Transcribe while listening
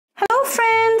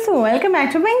welcome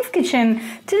back to Wing's Kitchen.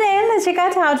 Today let's check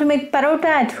out how to make parotta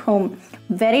at home.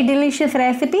 Very delicious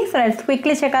recipe, so let's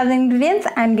quickly check out the ingredients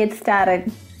and get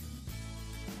started.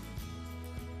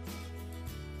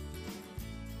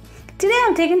 Today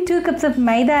I've taken 2 cups of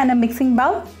maida in a mixing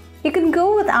bowl. You can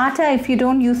go with atta if you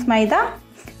don't use maida.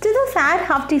 To this add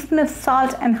half teaspoon of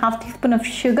salt and half teaspoon of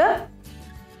sugar.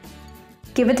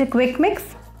 Give it a quick mix.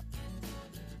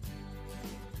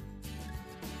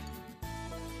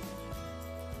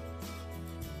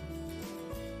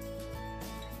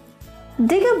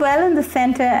 Dig a well in the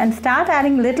center and start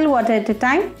adding little water at a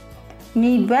time.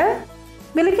 Knead well.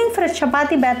 We're looking for a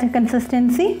chapathi batter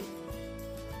consistency.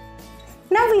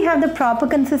 Now we have the proper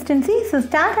consistency, so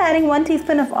start adding 1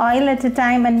 teaspoon of oil at a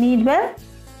time and knead well.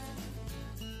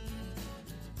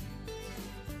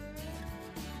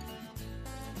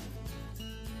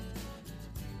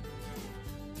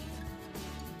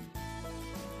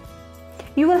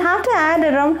 You will have to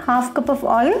add around half cup of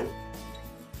oil.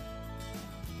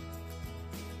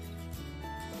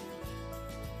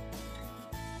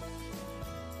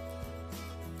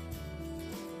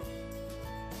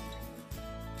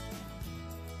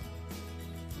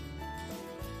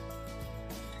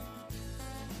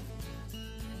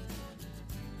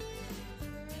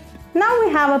 Now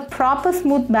we have a proper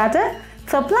smooth batter,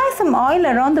 so apply some oil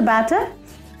around the batter.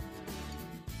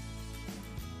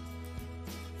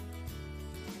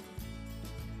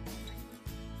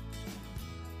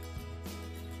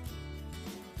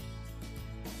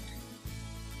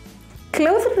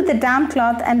 Close it with a damp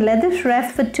cloth and let this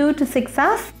rest for 2 to 6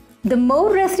 hours. The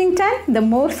more resting time, the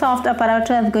more soft our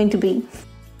paratha is going to be.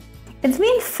 It's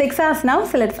been 6 hours now,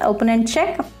 so let's open and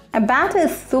check. Our batter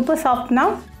is super soft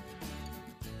now.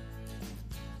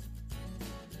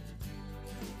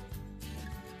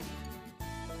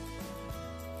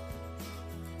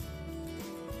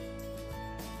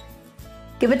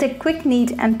 Give it a quick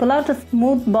knead and pull out a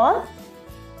smooth ball.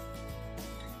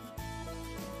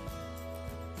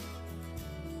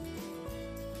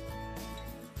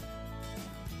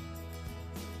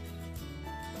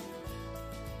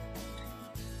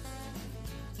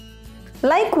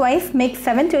 Likewise, make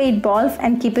 7 to 8 balls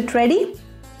and keep it ready.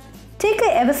 Take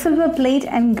a ever silver plate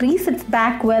and grease its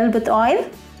back well with oil.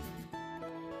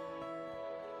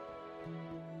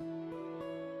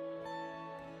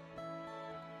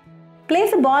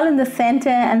 Place a ball in the center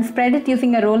and spread it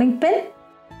using a rolling pin.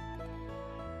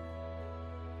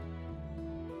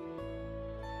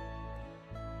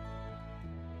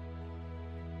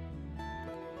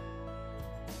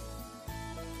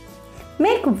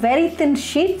 Make very thin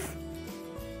sheets.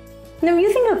 Now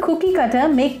using a cookie cutter,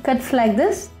 make cuts like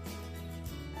this.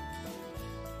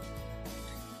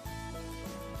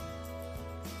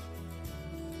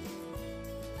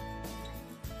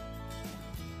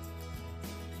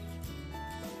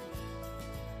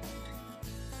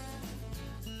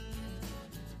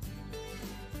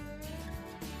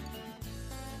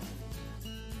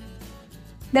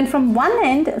 Then from one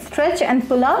end, stretch and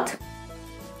pull out.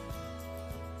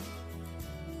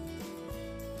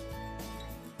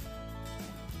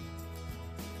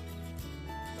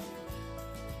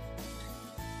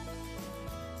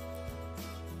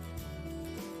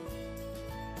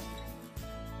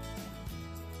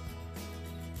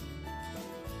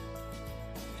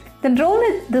 Then roll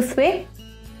it this way.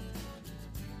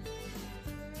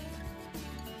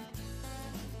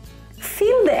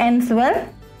 Seal the ends well.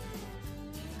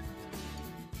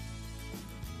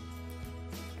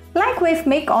 Likewise,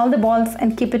 make all the balls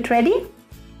and keep it ready.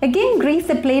 Again, grease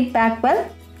the plate back well.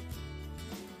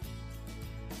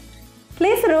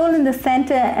 Place a roll in the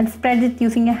center and spread it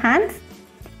using your hands.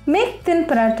 Make thin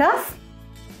parathas.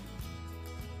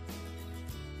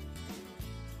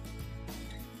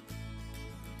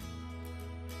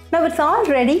 Now it's all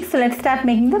ready, so let's start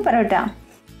making the paratha.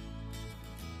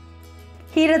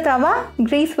 Heat a tawa,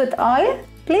 grease with oil,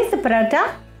 place the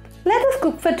paratha. Let this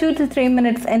cook for 2 to 3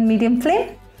 minutes in medium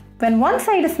flame. When one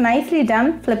side is nicely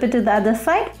done, flip it to the other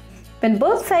side. When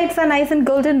both sides are nice and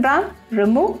golden brown,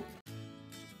 remove.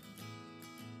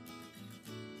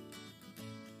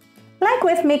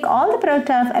 Likewise, make all the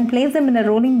parathas and place them in a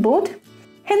rolling board.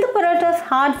 Hit the parathas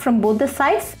hard from both the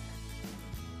sides.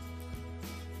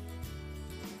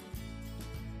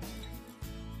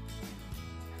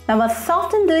 Now our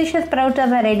soft and delicious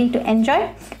parathas are ready to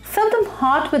enjoy. Serve them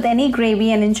hot with any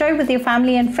gravy and enjoy with your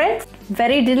family and friends.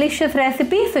 Very delicious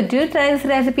recipe, so do try this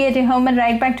recipe at your home and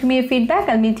write back to me your feedback.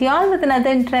 I'll meet you all with another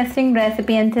interesting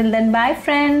recipe. Until then, bye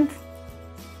friends.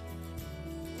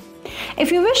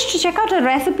 If you wish to check out our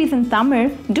recipes in Tamil,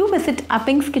 do visit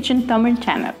Upping's Kitchen Tamil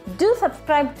channel. Do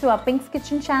subscribe to Upping's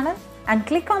Kitchen channel and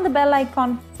click on the bell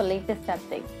icon for latest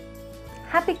updates.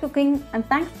 Happy cooking and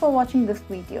thanks for watching this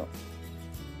video.